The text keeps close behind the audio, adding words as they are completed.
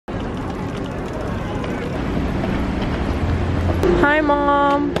Hi,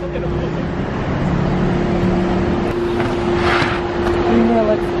 Mom. Yeah,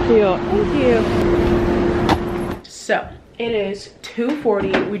 looks cute. Thank you. So, it is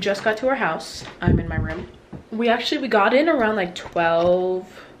 2:40. We just got to our house. I'm in my room. We got in around like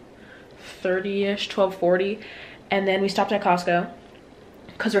 12:30ish, 12:40. And then we stopped at Costco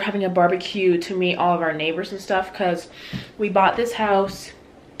because we're having a barbecue to meet all of our neighbors and stuff, because we bought this house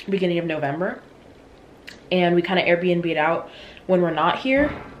beginning of November. And we kind of Airbnb'd out when we're not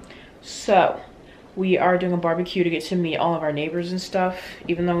here. So we are doing a barbecue to get to meet all of our neighbors and stuff,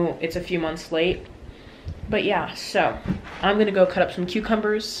 even though it's a few months late. But yeah, so I'm gonna go cut up some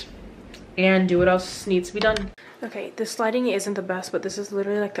cucumbers and do what else needs to be done. Okay, this lighting isn't the best, but this is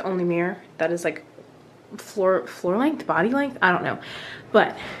literally like the only mirror that is like floor length, body length, I don't know.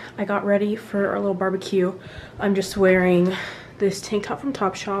 But I got ready for our little barbecue. I'm just wearing this tank top from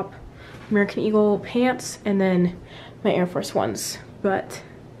Topshop, American Eagle pants, and then my Air Force Ones. But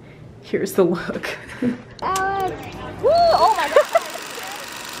here's the look. Alex! Woo! Oh my god!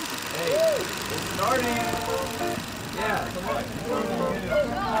 Hey, it's starting! Yeah, come on.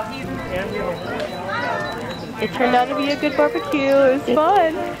 It turned out to be a good barbecue. It was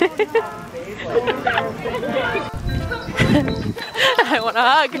fun. I want a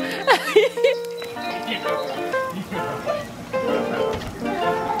hug.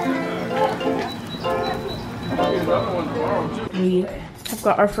 We have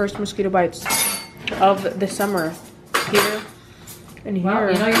got our first mosquito bites of the summer here and here.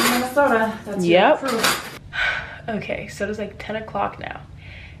 Well, you know you're in Minnesota. That's yep. proof. Okay, so it is like 10 o'clock now.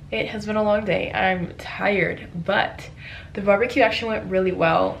 It has been a long day. I'm tired, but the barbecue actually went really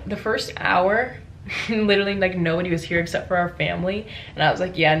well. The first hour, literally like nobody was here except for our family. And I was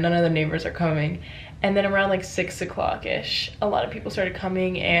like, yeah, none of the neighbors are coming. And then around like 6 o'clock-ish, a lot of people started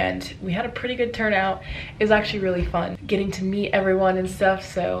coming and we had a pretty good turnout. It was actually really fun getting to meet everyone and stuff,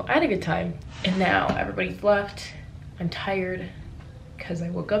 so I had a good time. And now everybody's left. I'm tired because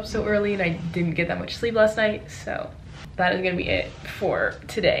I woke up so early and I didn't get that much sleep last night, so that is gonna be it for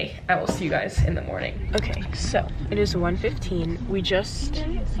today. I will see you guys in the morning. Okay, so it is 1:15. We just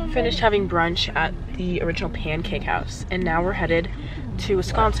finished having brunch at the original Pancake House, and now we're headed to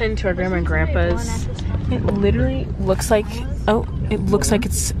Wisconsin to our grandma and grandpa's. It literally looks like, oh, it looks like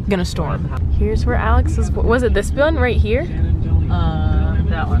it's gonna storm. Here's where Alex was it this one right here?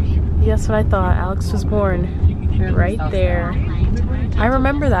 That one. Yes, what I thought. Alex was born right there. I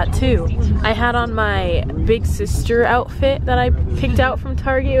remember that too. I had on my big sister outfit that I picked out from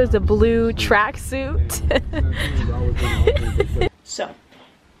Target. It was a blue tracksuit. So,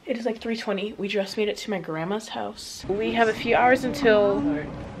 it is like 3:20. We just made it to my grandma's house. We have a few hours until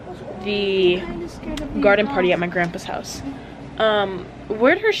the garden party at my grandpa's house.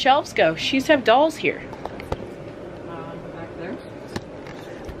 Where'd her shelves go? She used to have dolls here. Back there.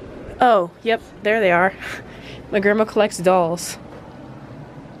 Oh, yep, there they are. My grandma collects dolls.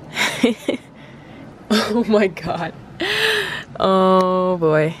 Oh my god. Oh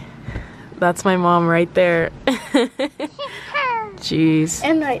boy. That's my mom right there. Jeez.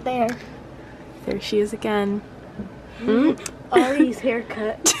 And right there. There she is again. Ari's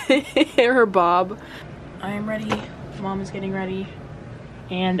haircut. Her bob. I am ready. Mom is getting ready.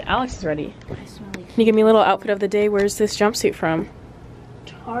 And Alex is ready. Can you give me a little outfit of the day? Where's this jumpsuit from?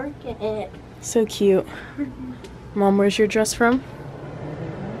 Target. So cute. Mom, where's your dress from?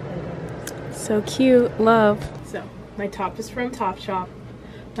 So cute. Love. So, my top is from Topshop.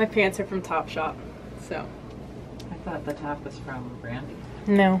 My pants are from Topshop. So. I thought the top was from Brandy.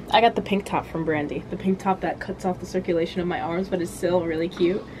 No, I got the pink top from Brandy. The pink top that cuts off the circulation of my arms, but is still really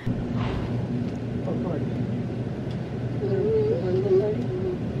cute.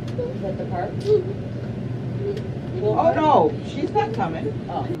 Is that the park? Oh no, she's not coming.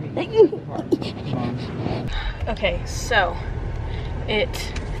 Oh. Okay, so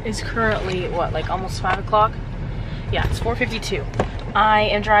it is currently what, like almost 5 o'clock? Yeah, it's 4:52. I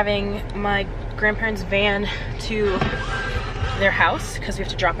am driving my grandparents' van to their house because we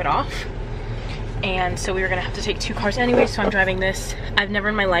have to drop it off. And so we were gonna have to take 2 cars anyway, so I'm driving this. I've never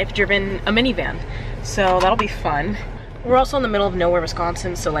in my life driven a minivan, so that'll be fun. We're also in the middle of nowhere,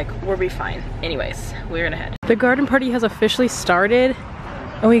 Wisconsin, so like we'll be fine. Anyways, we're gonna head. The garden party has officially started,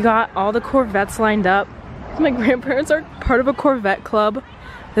 and we got all the Corvettes lined up. My grandparents are part of a Corvette club.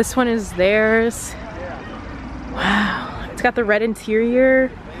 This one is theirs. Wow, it's got the red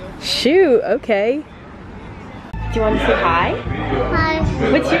interior. Shoot, okay. Do you want to say hi? Hi.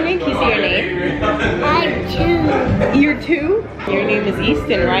 What's your name? Can you say your name? I'm 2. You're 2? Your name is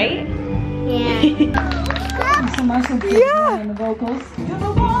Easton, right? Yeah. Yeah. And the vocals.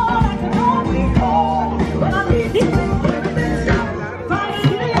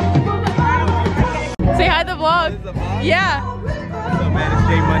 This is a vlog? Yeah. So man, it's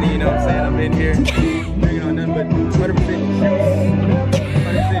J Money, you know what I'm saying? I'm in here drinking on nothing but 100%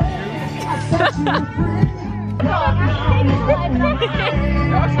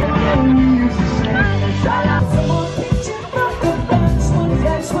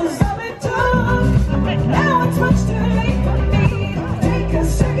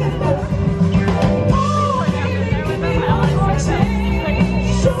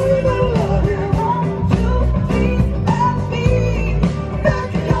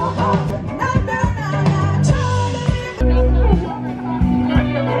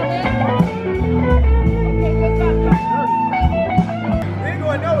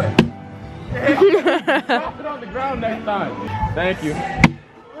 Drop it on the ground next time. Thank you.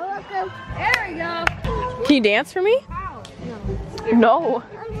 You're welcome. There we go. Can you dance for me? No.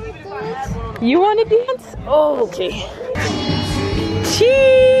 You want to dance? Oh, okay.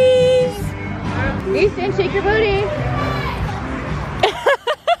 Cheese! Ethan, shake your booty.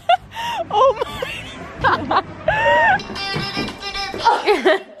 Oh my.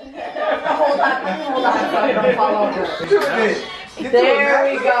 There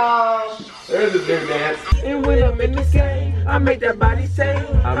we go. There's a big dance. And when I'm in the game, I make that body say,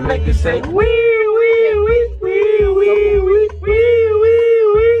 I make it say, wee, wee, wee, wee, wee, wee, wee, wee,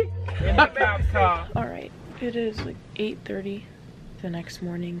 wee. In the cop car. Alright, it is like 8:30 the next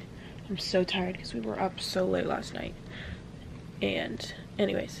morning. I'm so tired because we were up so late last night. And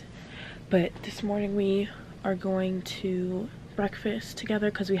anyways, but this morning we are going to breakfast together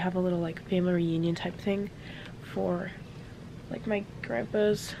because we have a little like family reunion type thing for like my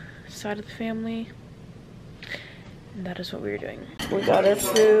grandpa's side of the family. And that is what we were doing. We got our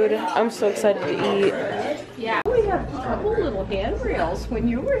food. I'm so excited to eat. Yeah, we had a couple little handrails when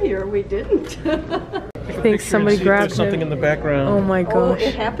you were here. We didn't. I think somebody grabbed something it. in the background. Oh my Oh, gosh.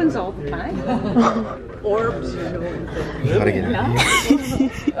 it happens all the time. Orbs.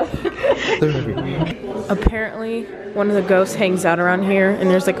 Apparently, one of the ghosts hangs out around here and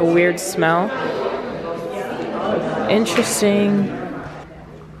there's like a weird smell. Interesting.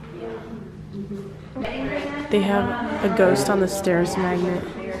 They have a ghost on the stairs magnet.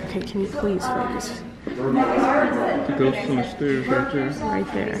 Okay, can you please focus? The ghost on the stairs right there. Right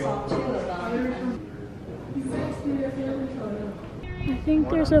there. I think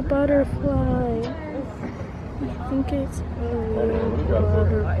there's a butterfly. I think it's a real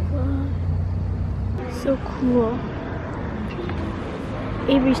butterfly. So cool.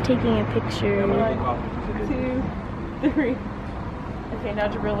 Avery's taking a picture. 2, 3. Okay, now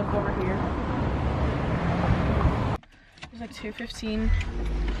Jabril, look over here. It's like 2:15.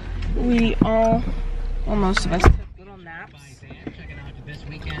 We all, well, most of us took little naps.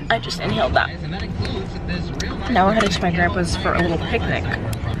 I just inhaled that. Now we're headed to my grandpa's for a little picnic.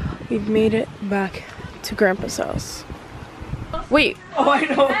 We've made it back to grandpa's house. Wait. Oh, I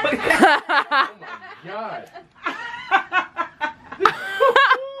know. God.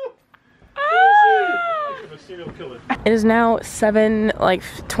 It is now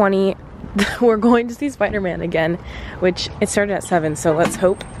 7:20. We're going to see Spider-Man again, which it started at 7, so let's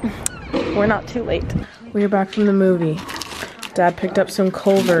hope we're not too late. We are back from the movie. Dad picked up some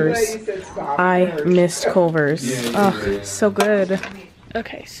Culvers. I missed Culvers. Oh, so good.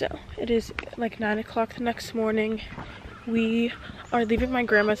 Okay, so it is like 9 o'clock the next morning. We are leaving my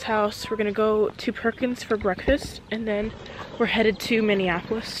grandma's house. We're gonna go to Perkins for breakfast, and then we're headed to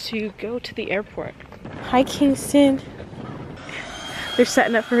Minneapolis to go to the airport. Hi, Kingston. They're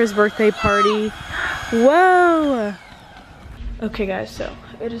setting up for his birthday party. Whoa! Okay guys, so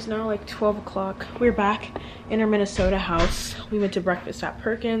it is now like 12 o'clock. We're back in our Minnesota house. We went to breakfast at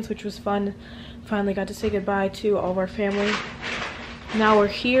Perkins, which was fun. Finally got to say goodbye to all of our family. Now we're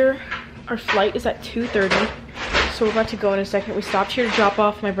here. Our flight is at 2:30, so we're about to go in a second. We stopped here to drop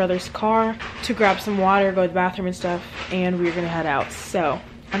off my brother's car to grab some water, go to the bathroom and stuff, and we're gonna head out. So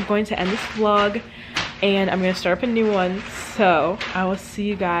I'm going to end this vlog and I'm gonna start up a new one. So I will see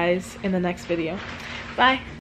you guys in the next video. Bye.